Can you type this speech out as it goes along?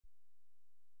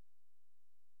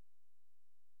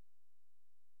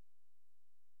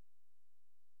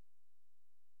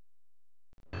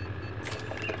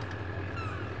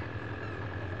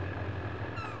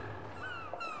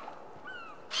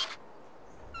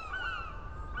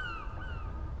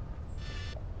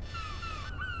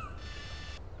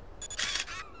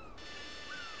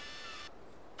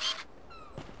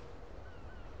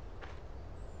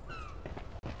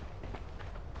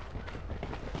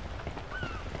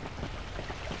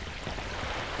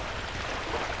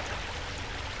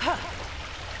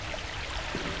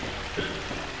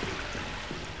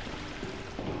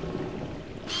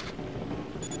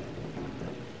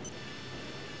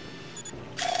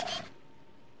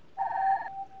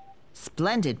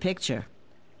splendid picture.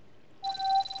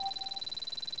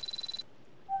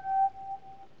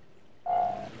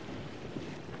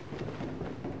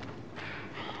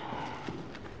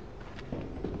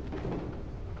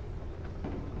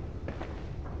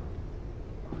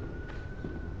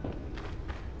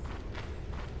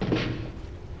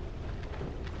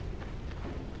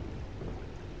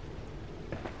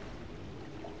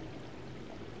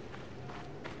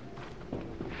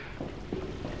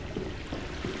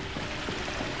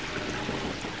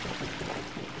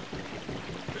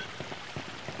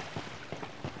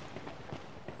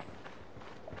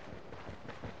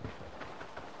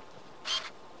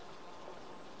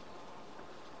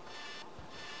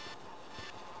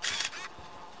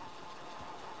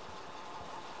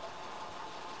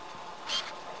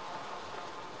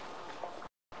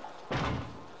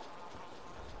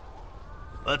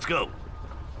 Let's go.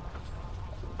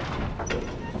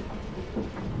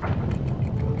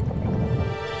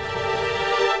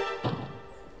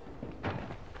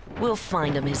 We'll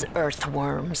find him his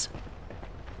earthworms.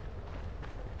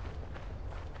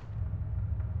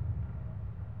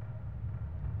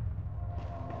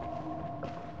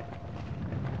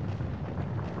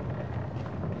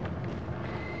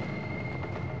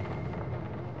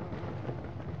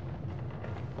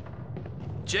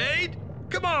 Jade,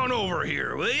 come on over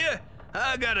here, will you?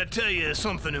 I gotta tell you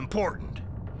something important.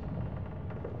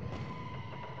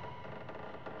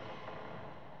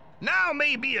 Now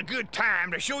may be a good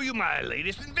time to show you my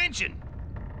latest invention.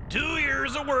 2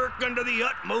 years of work under the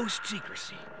utmost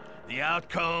secrecy. The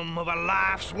outcome of a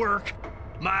life's work.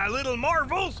 My little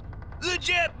marvels, the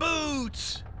jet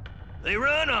boots. They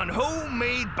run on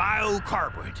homemade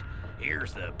biocarburet.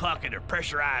 Here's the pocket of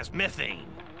pressurized methane.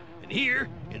 And here,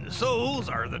 in the soles,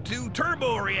 are the 2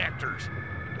 turbo reactors.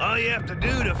 All you have to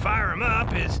do to fire them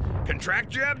up is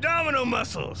contract your abdominal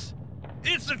muscles.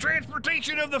 It's the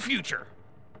transportation of the future.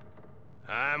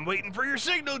 I'm waiting for your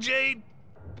signal, Jade.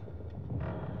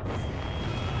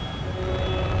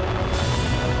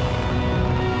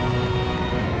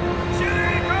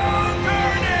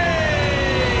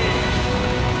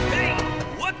 Hey,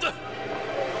 what the?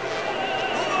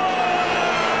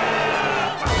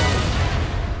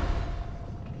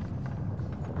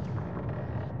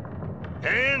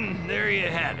 And there you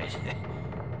have it.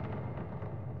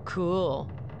 Cool.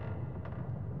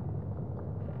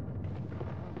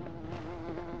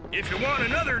 If you want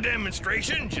another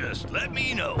demonstration, just let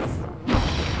me know.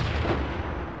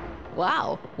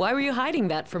 Wow, why were you hiding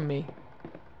that from me?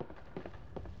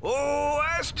 Oh,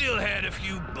 I still had a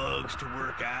few bugs to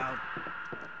work out.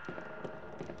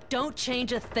 Don't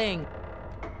change a thing.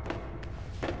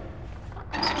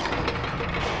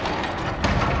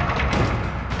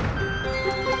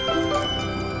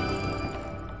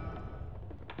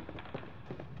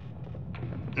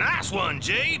 Nice one,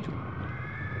 Jade.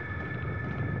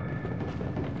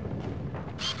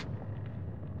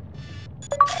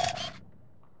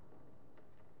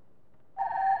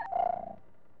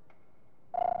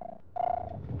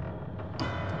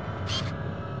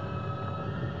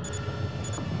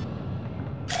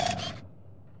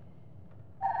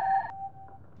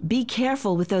 Be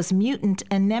careful with those mutant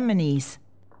anemones.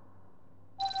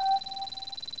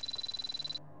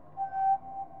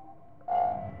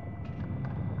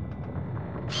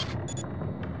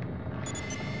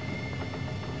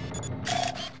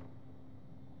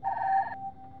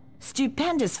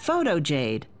 Stupendous photo,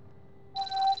 Jade.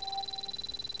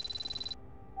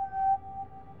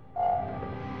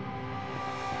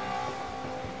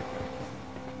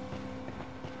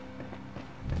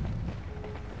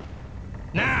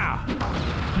 Now! See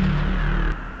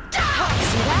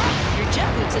that? Your jet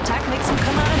boots attack makes them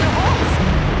come out of their holes.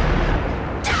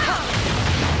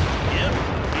 Yep,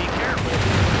 be careful.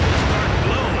 They'll start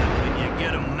glowing when you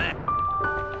get them mad.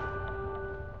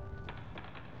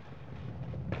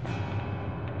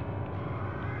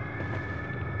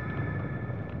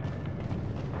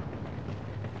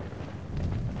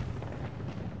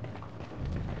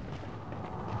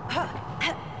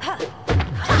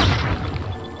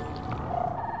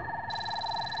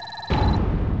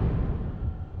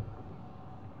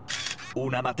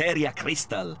 Una materia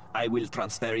crystal. I will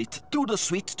transfer it to the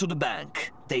suite to the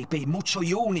bank. They pay mucho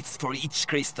units for each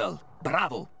crystal.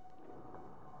 Bravo!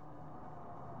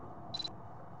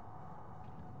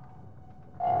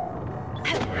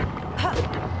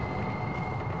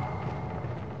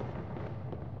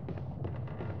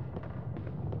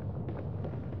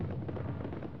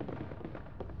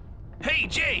 Hey,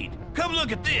 Jade, come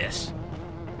look at this.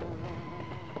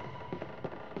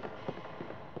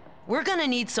 We're gonna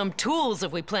need some tools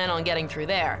if we plan on getting through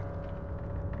there.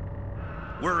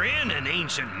 We're in an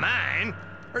ancient mine.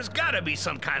 There's gotta be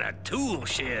some kind of tool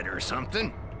shed or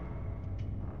something.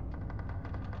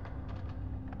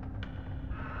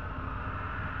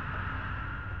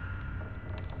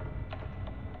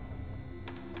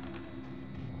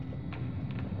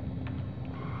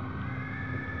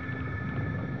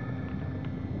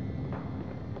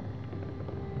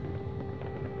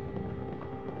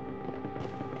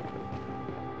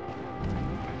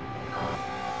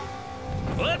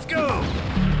 Let's go!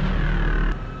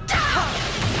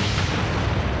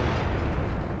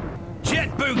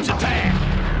 Jet boots attack!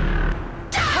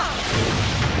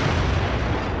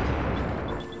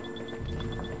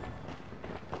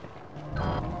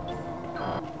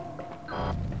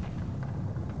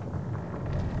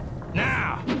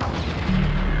 Now!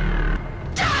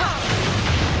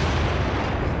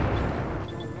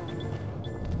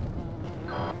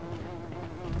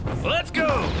 Let's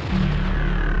go!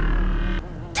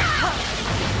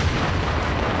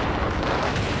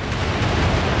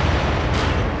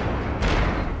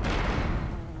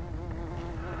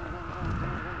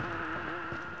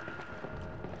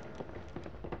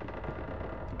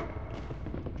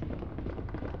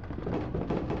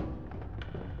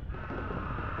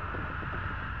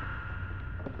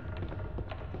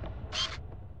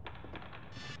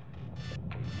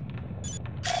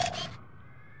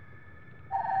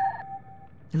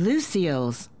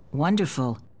 Lucioles.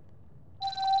 Wonderful.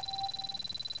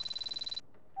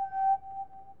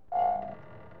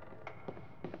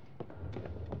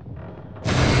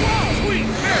 Sweet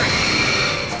Mary!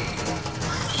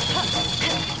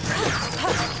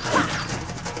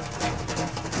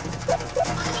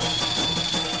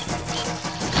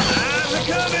 I'm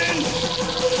coming!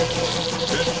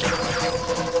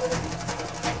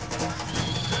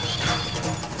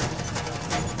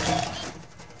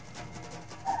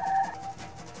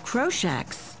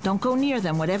 Crowshacks. Don't go near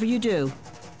them, whatever you do.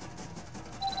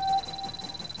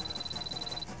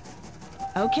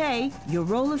 Okay, your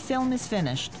roll of film is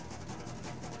finished.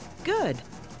 Good.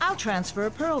 I'll transfer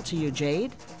a pearl to you,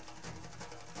 Jade.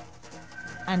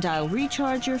 And I'll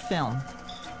recharge your film.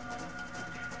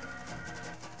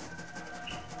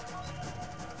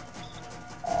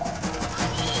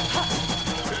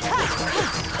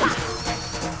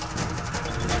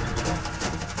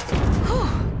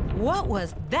 What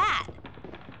was that?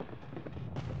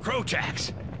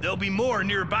 Crowjacks. There'll be more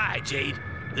nearby, Jade.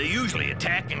 They usually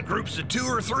attack in groups of 2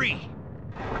 or 3.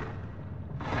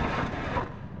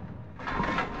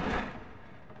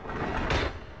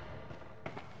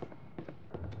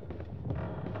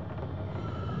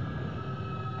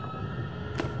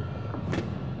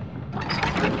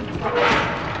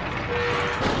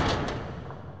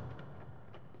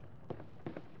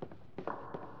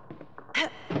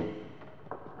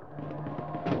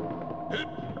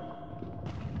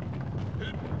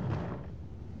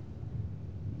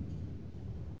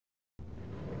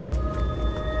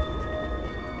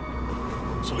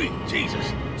 Sweet Jesus,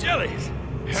 jellies!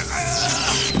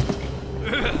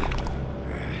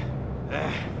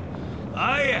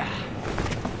 Oh yeah!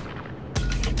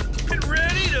 Get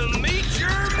ready to meet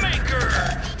your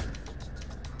maker!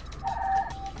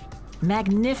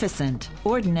 Magnificent.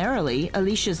 Ordinarily,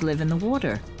 Alicias live in the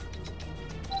water.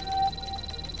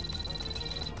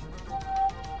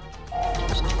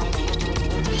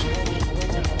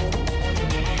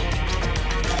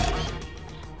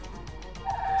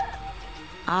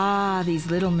 Ah,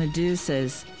 these little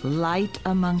medusas, light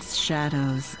amongst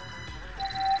shadows.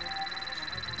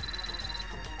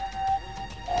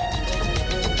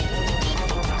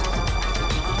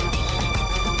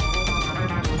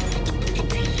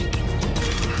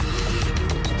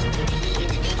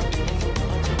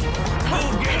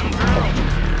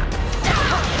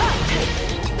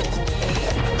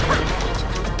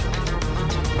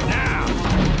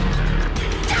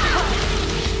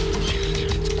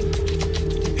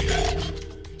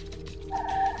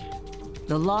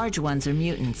 The large ones are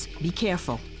mutants. Be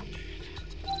careful.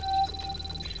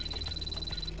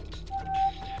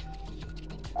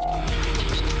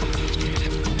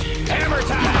 Hammer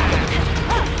time!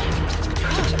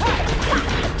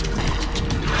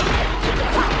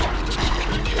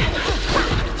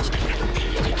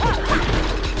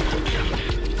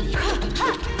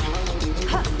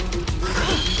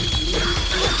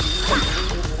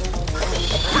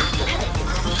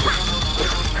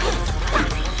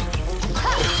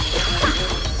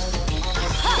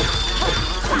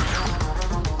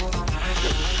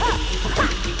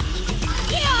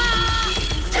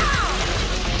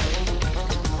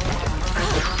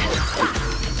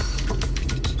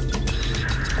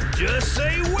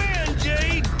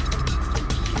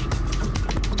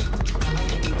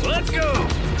 Let's go!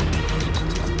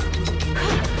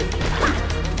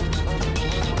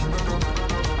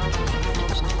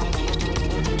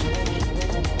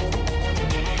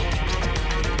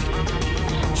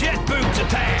 Jet boots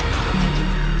attack!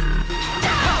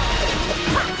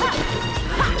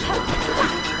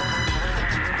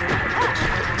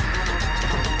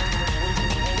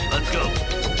 Let's go.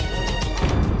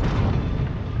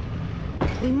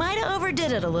 We might have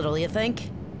overdid it a little, you think?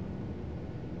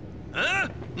 Huh?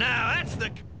 Now that's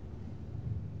the...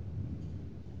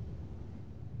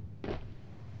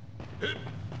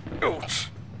 Ouch.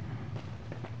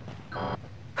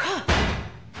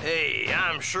 Hey,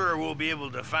 I'm sure we'll be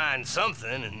able to find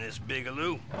something in this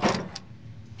bigaloo.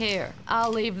 Here,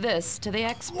 I'll leave this to the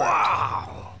expert.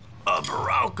 Wow! A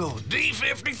Barocco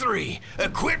D-53,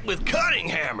 equipped with cutting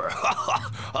hammer.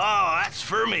 Oh, that's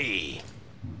for me.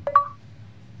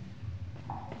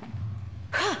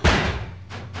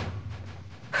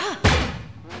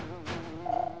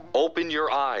 Open your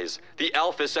eyes. The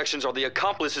Alpha sections are the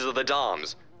accomplices of the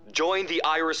DOMs. Join the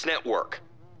Iris network.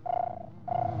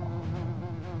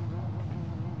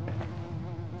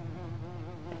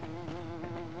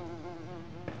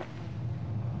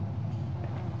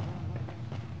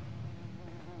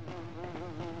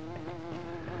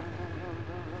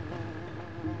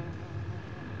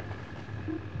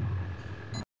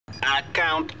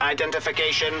 Account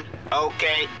identification.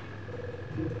 Okay.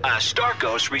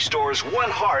 Astacus restores 1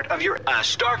 heart of your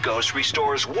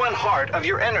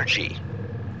energy.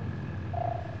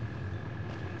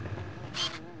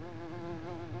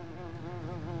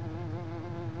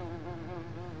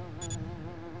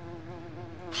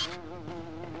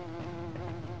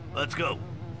 Let's go.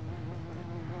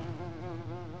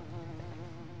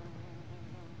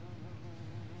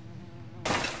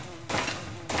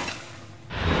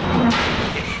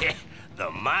 The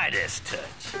Midas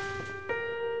touch.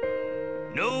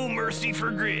 No mercy for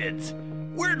grids.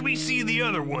 Where'd we see the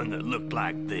other one that looked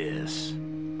like this?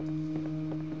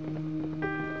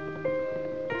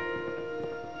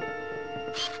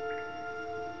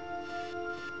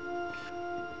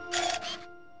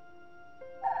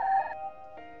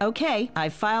 Okay, I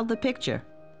filed the picture.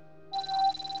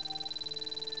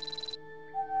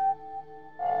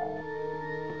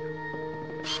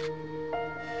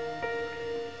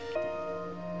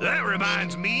 That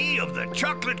reminds me of the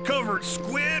chocolate-covered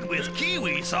squid with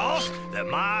kiwi sauce that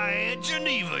my Aunt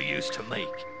Geneva used to make.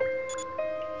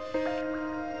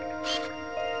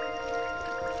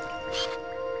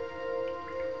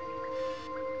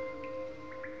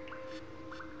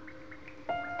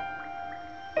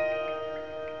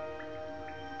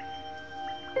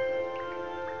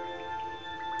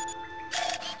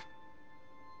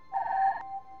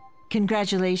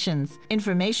 Congratulations.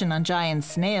 Information on giant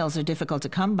snails are difficult to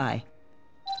come by.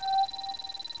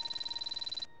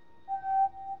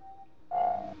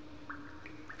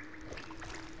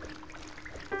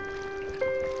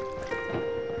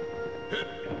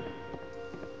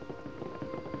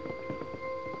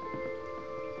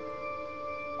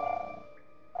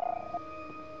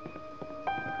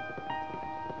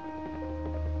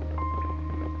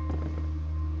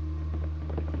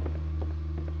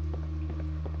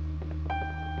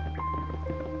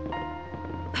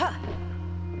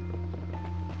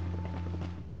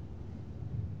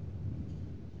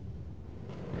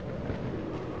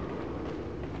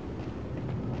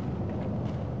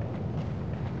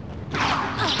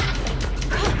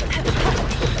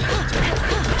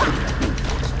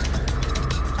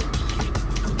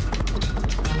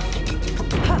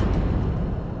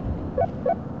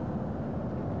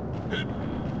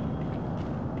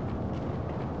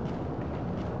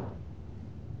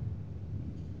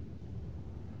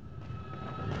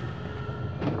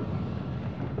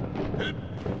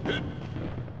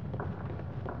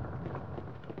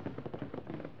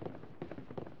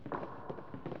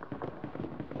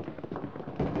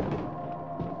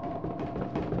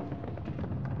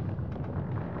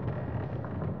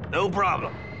 No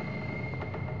problem.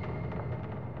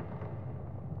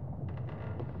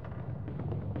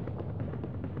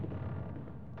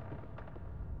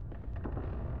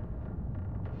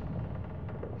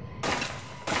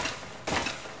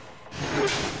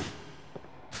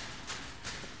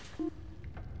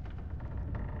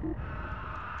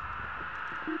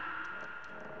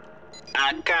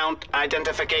 Account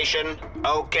identification.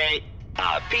 Okay.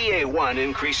 PA1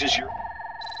 increases your...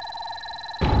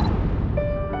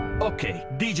 Okay,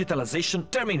 digitalization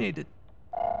terminated.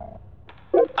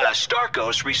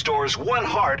 Astacus restores 1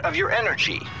 heart of your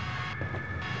energy.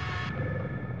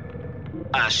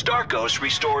 Astacus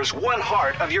restores 1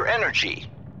 heart of your energy.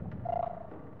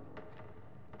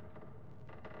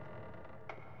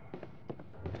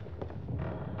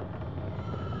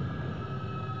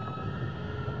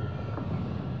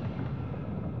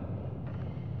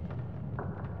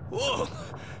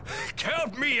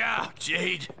 me out,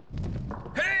 Jade.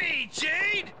 Hey,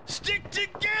 Jade! Stick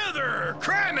together,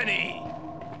 criminy!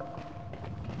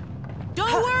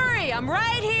 Don't worry, I'm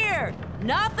right here.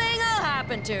 Nothing'll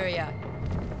happen to you.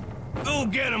 Go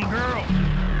get him, girl!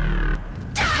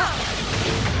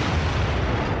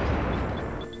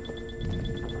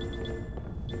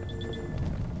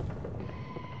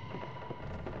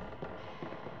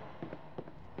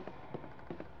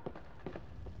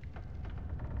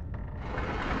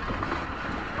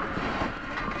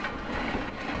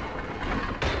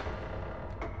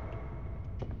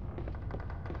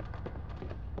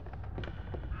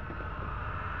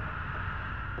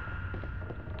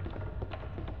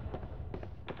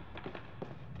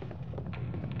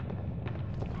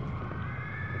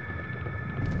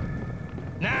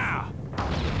 Now!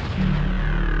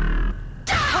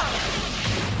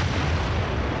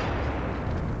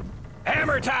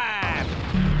 Hammer time!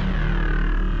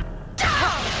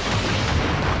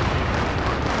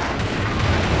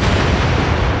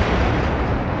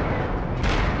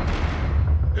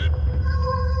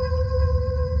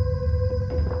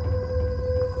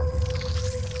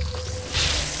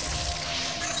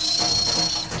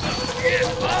 Get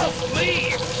off me!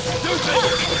 Stupid!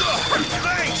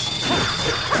 Thanks!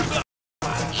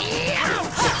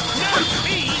 Not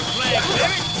me, flag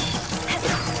baby!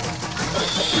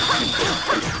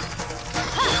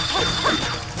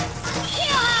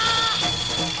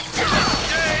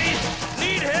 Jade!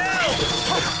 Need help!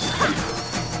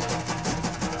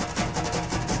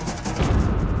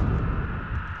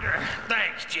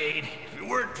 Thanks, Jade. If it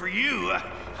weren't for you,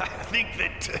 I think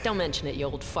that... Don't mention it, you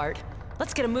old fart.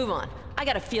 Let's get a move on. I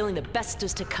got a feeling the best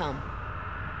is to come.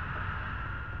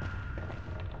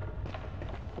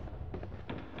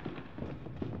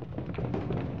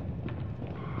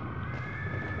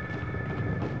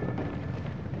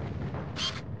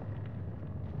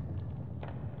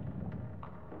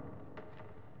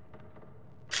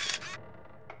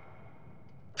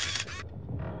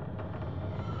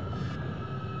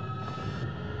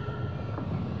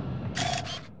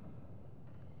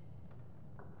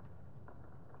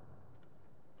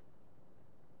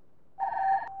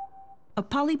 A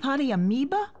polypody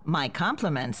amoeba? My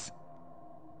compliments.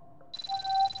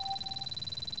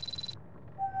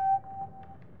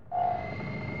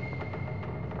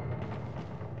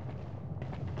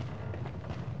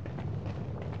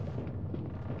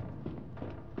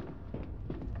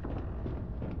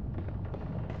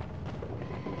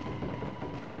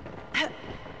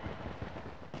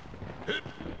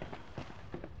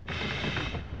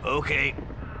 Okay,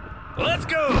 let's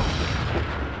go!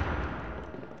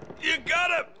 You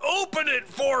gotta open it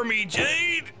for me,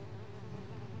 Jade!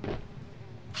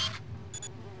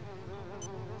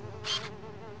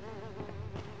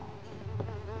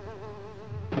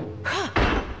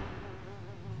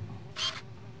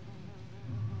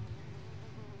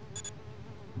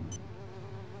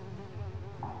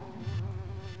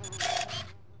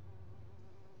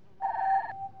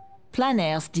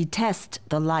 Planaires detest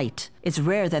the light. It's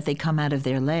rare that they come out of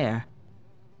their lair.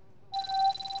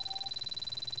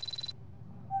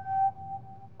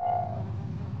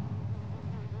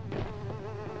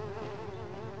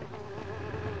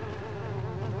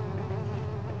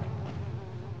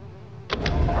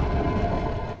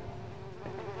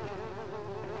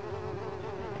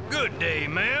 Good day,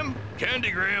 ma'am.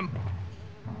 Candygram.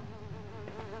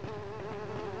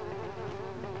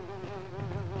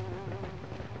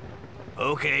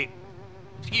 Okay.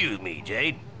 Excuse me,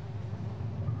 Jade.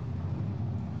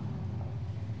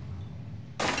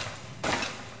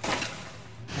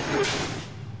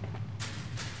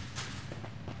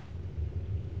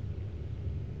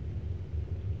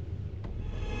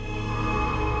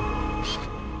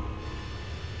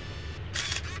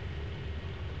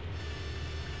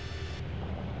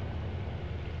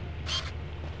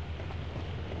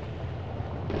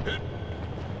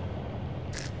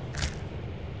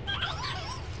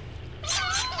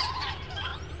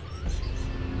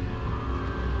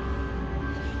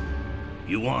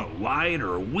 You want white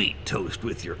or wheat toast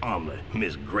with your omelet,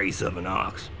 Miss Grace of an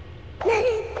Ox?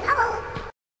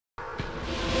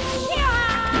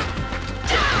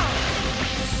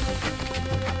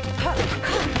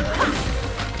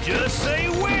 Just say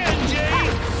when,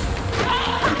 Jade!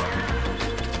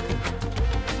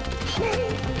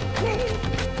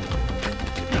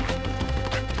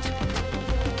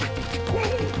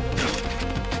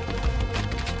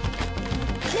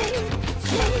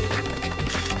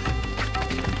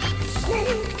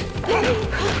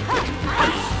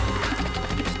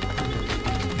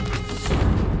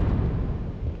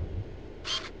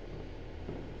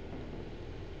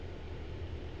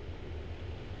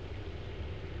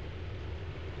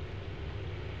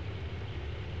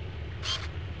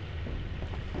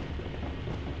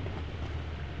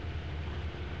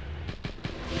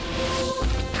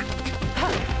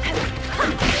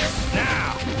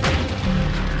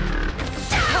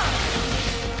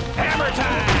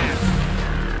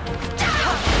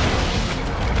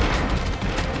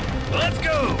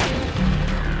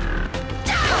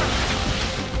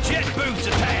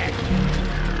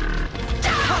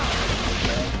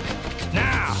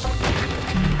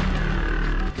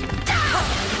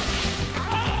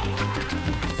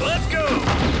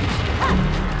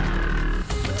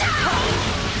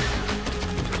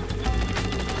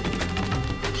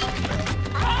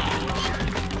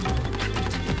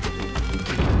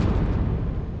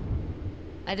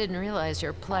 I didn't realize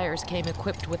your pliers came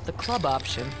equipped with the club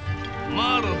option.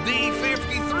 Model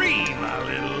D53, my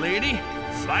little lady.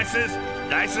 Slices,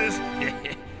 dices,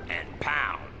 and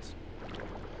pounds.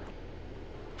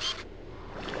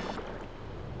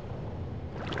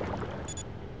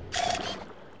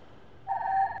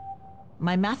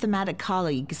 My mathematic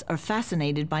colleagues are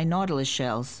fascinated by Nautilus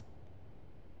shells.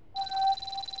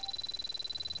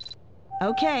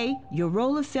 Okay, your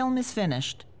roll of film is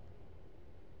finished.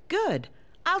 Good.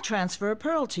 I'll transfer a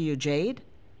pearl to you, Jade.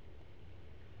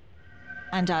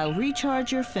 And I'll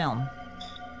recharge your film.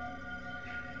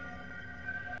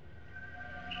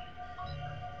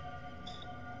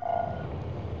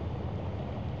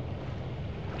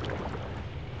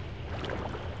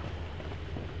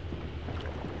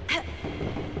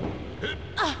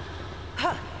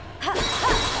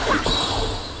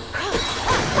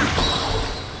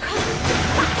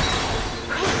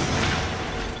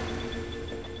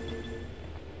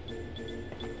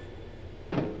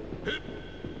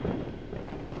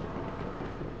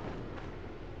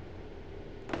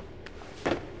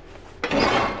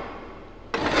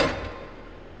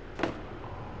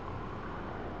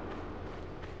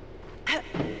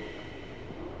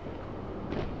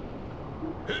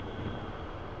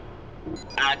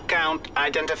 Account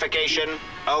identification.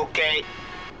 Okay.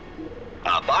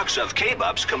 A box of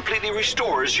K-Bups completely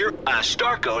restores your...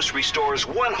 Astacus restores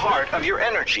 1 heart of your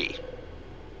energy.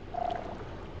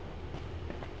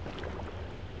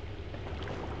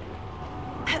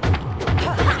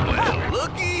 Well,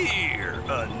 looky here,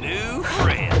 a new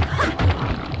friend.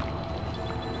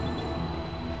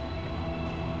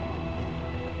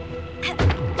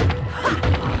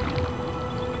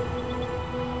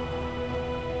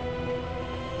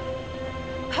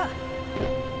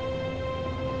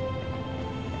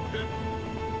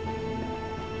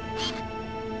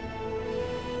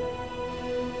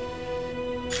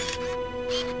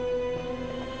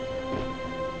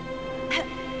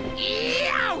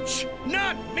 Ouch!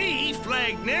 Not me,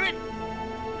 Flag Nimit!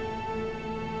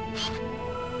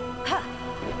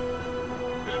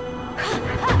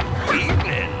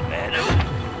 Evening, madam.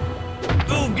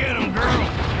 Go get him, girl.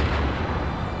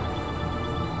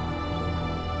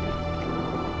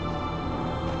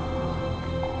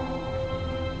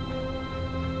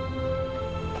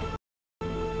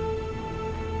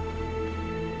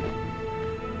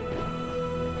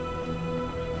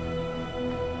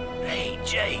 Hey,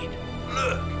 Jade,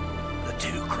 look. The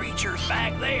 2 creatures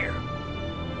back there.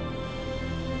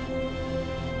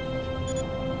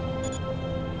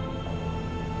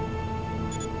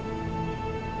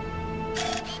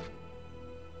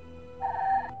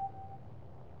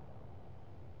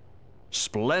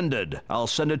 Splendid. I'll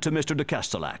send it to Mr. de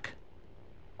Castellac.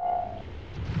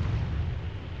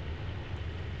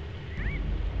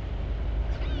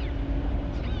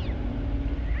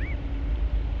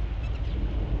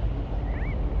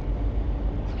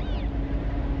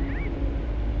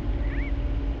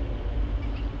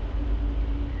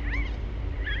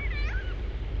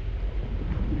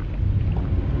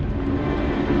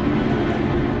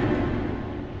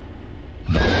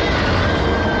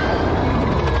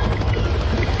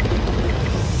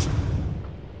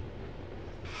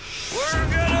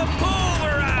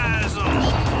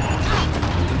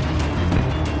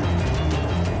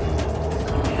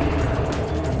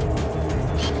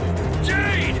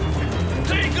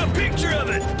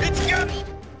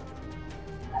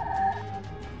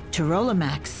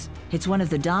 Tyrolamax. It's one of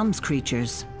the Dom's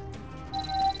creatures.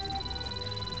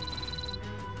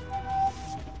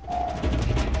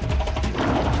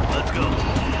 Let's go.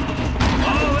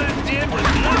 All that did was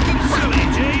nothing silly,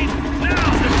 Jade.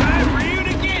 Now's the time for you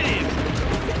to get him.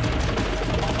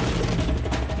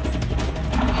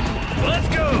 Let's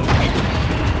go.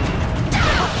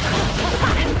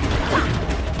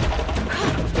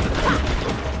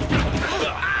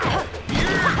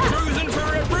 You're cruising for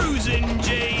a bruising,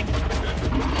 Jade.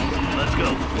 Let's go.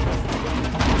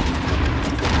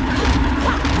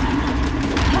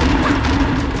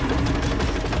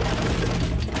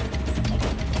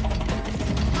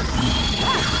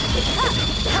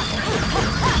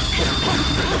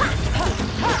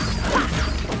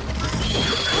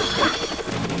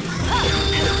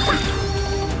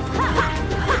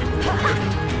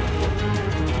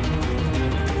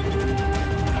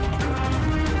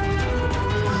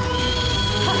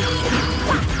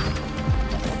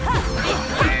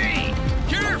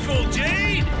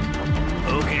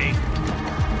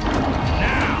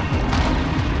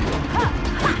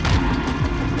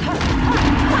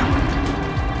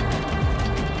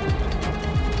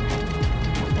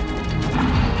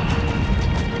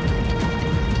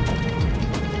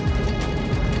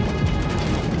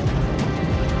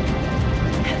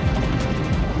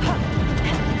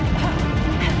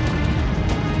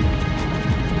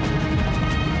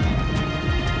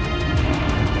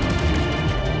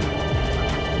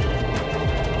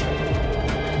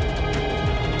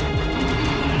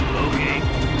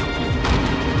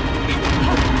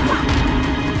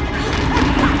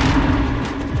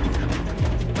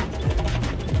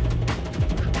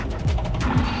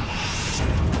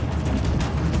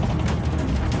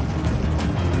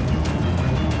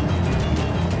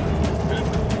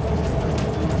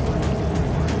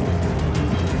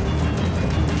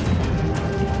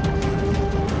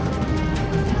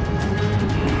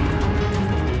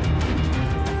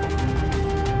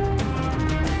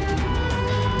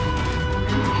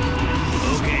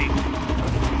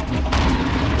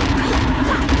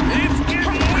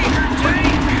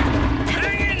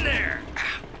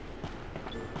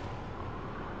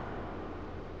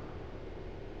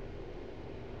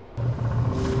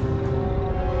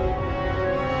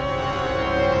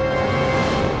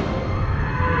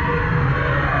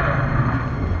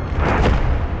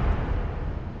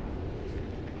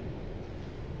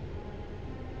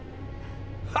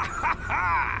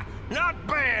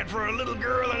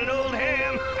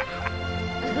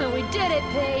 did it,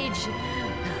 Paige!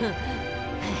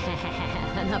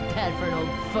 Not bad for an old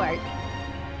fart.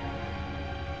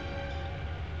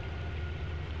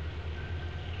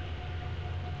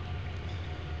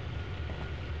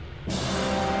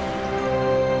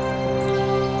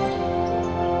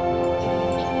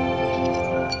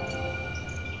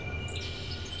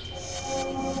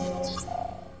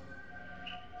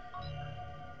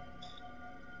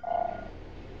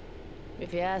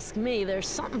 If you ask me, there's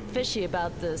something fishy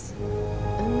about this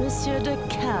Monsieur de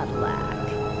Cadillac.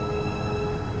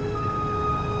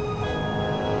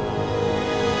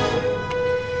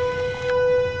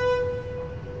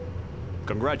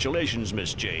 Congratulations,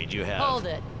 Miss Jade. You have... Hold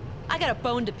it. I got a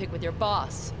bone to pick with your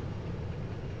boss.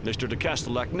 Mr. de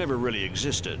Cadillac never really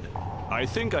existed. I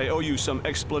think I owe you some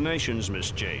explanations,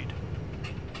 Miss Jade.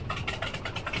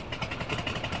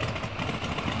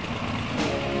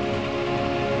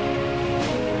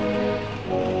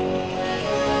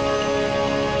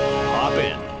 Hop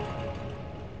in.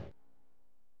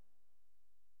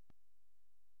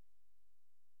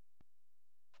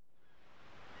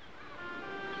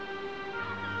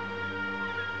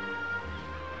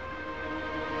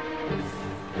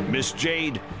 Miss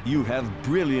Jade, you have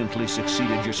brilliantly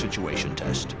succeeded your situation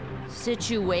test.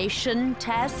 Situation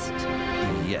test?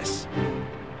 Yes.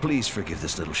 Please forgive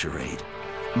this little charade.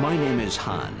 My name is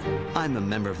Han. I'm a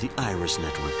member of the Iris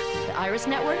Network. The Iris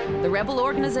Network? The rebel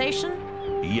organization?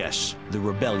 Yes, the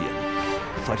rebellion.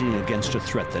 Fighting against a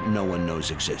threat that no one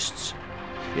knows exists.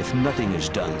 If nothing is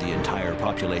done, the entire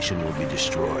population will be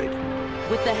destroyed.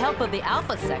 With the help of the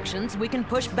Alpha sections, we can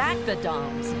push back the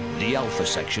DOMs. The Alpha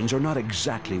sections are not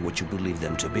exactly what you believe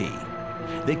them to be.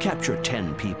 They capture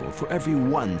 10 people for every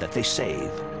one that they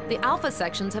save. The Alpha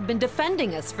sections have been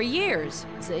defending us for years.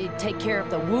 They take care of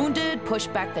the wounded, push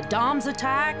back the DOMs'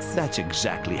 attacks. That's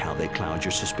exactly how they cloud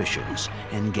your suspicions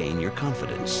and gain your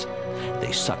confidence.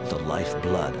 They suck the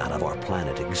lifeblood out of our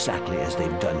planet exactly as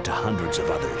they've done to hundreds of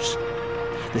others.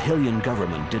 The Hylian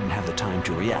government didn't have the time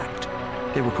to react.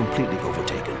 They were completely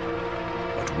overtaken.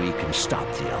 But we can stop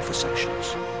the Alpha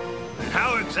sections.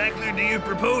 How exactly do you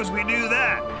propose we do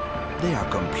that? They are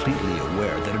completely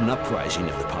aware that an uprising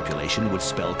of the population would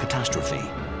spell catastrophe.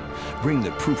 Bring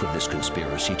the proof of this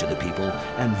conspiracy to the people,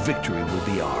 and victory will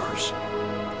be ours.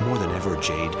 More than ever,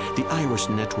 Jade, the Iris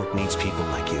Network needs people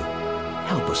like you.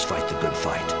 Help us fight the good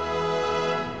fight.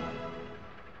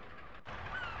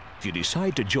 If you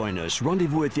decide to join us,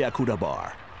 rendezvous at the Akuda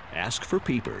Bar. Ask for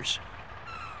peepers.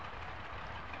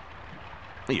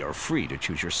 You're free to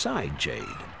choose your side, Jade.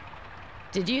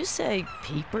 Did you say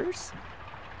peepers?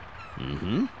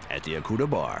 Mm-hmm. At the Akuda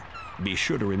Bar. Be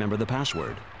sure to remember the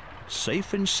password.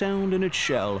 Safe and sound in its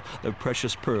shell, the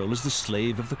precious pearl is the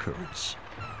slave of the currents.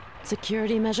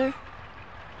 Security measure?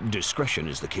 Discretion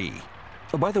is the key.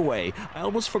 Oh, by the way, I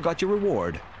almost forgot your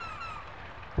reward.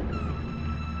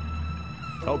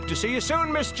 Hope to see you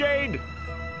soon, Miss Jade!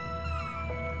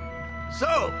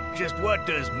 So, just what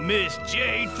does Miss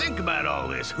Jade think about all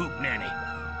this hoopnanny?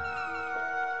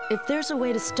 If there's a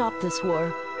way to stop this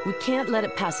war, we can't let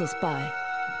it pass us by.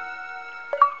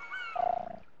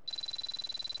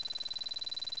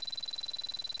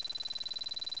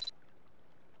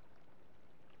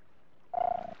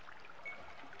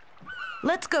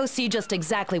 Let's go see just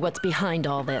exactly what's behind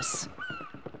all this.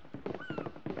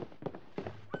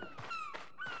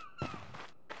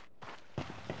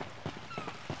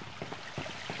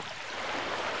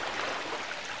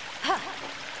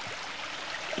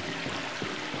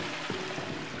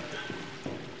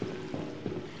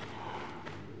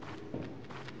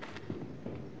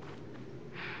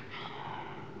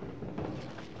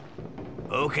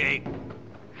 Okay.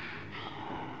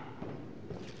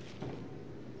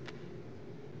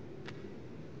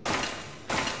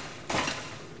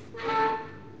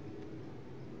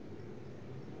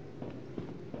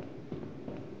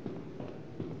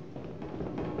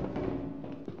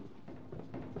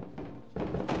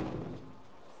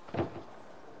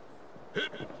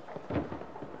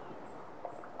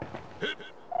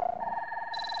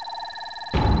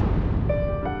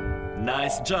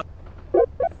 Nice job.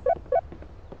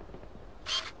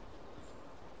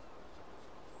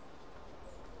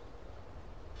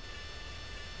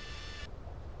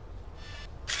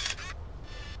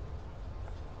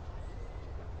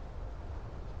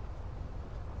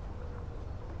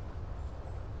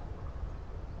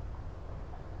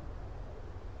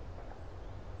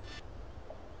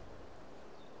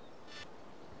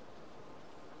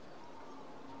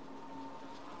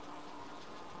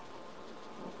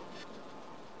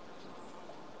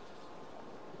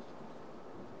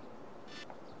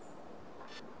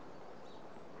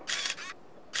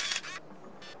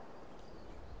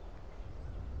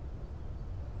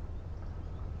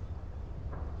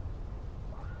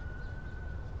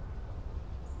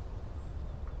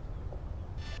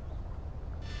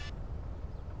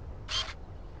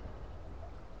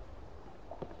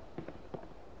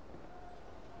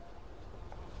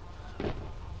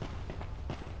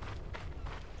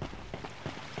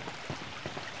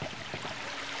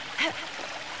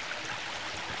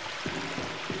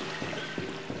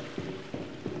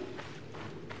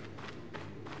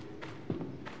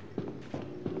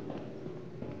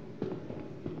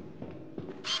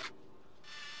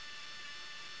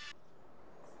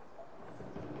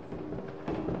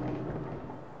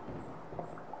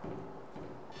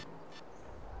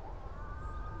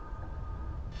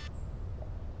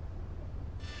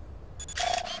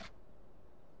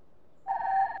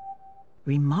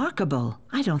 Remarkable.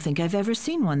 I don't think I've ever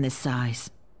seen one this size.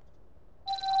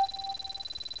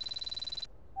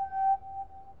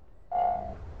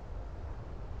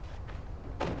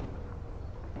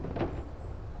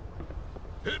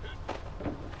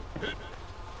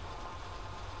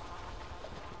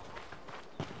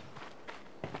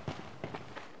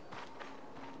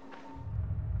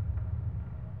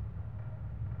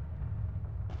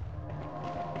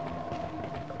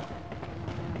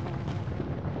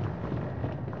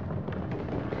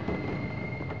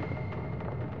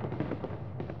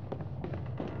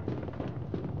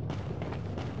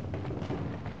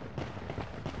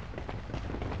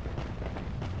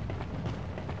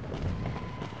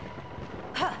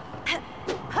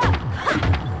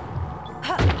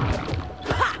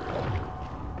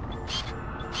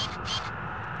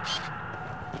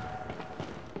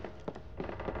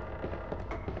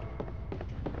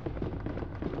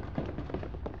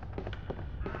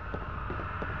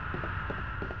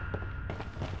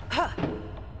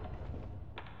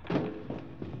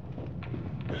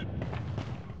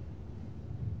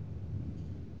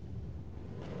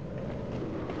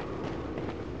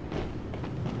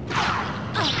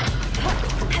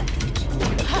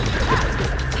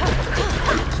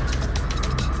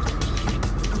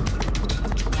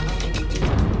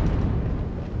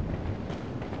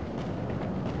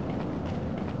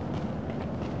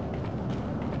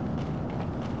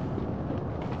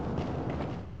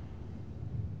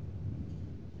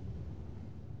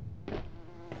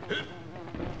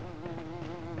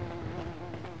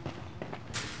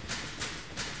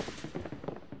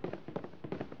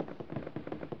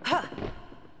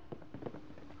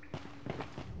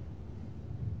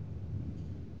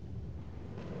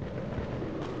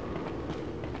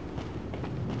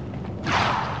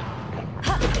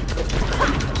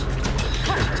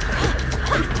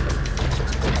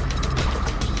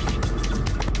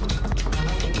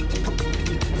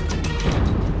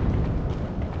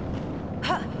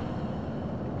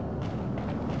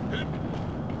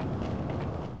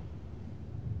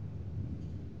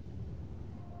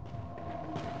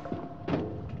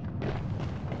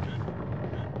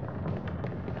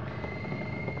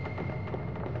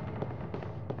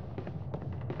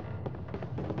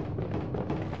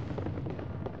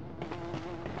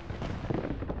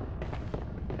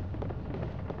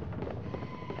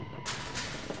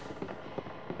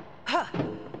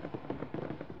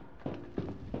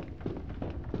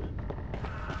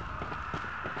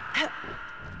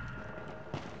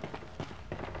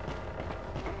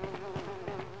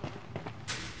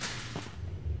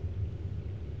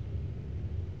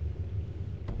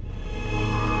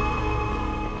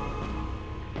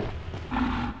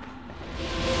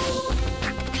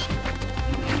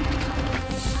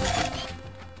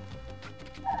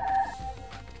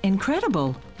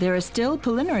 Incredible! There are still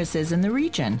polymeruses in the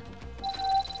region.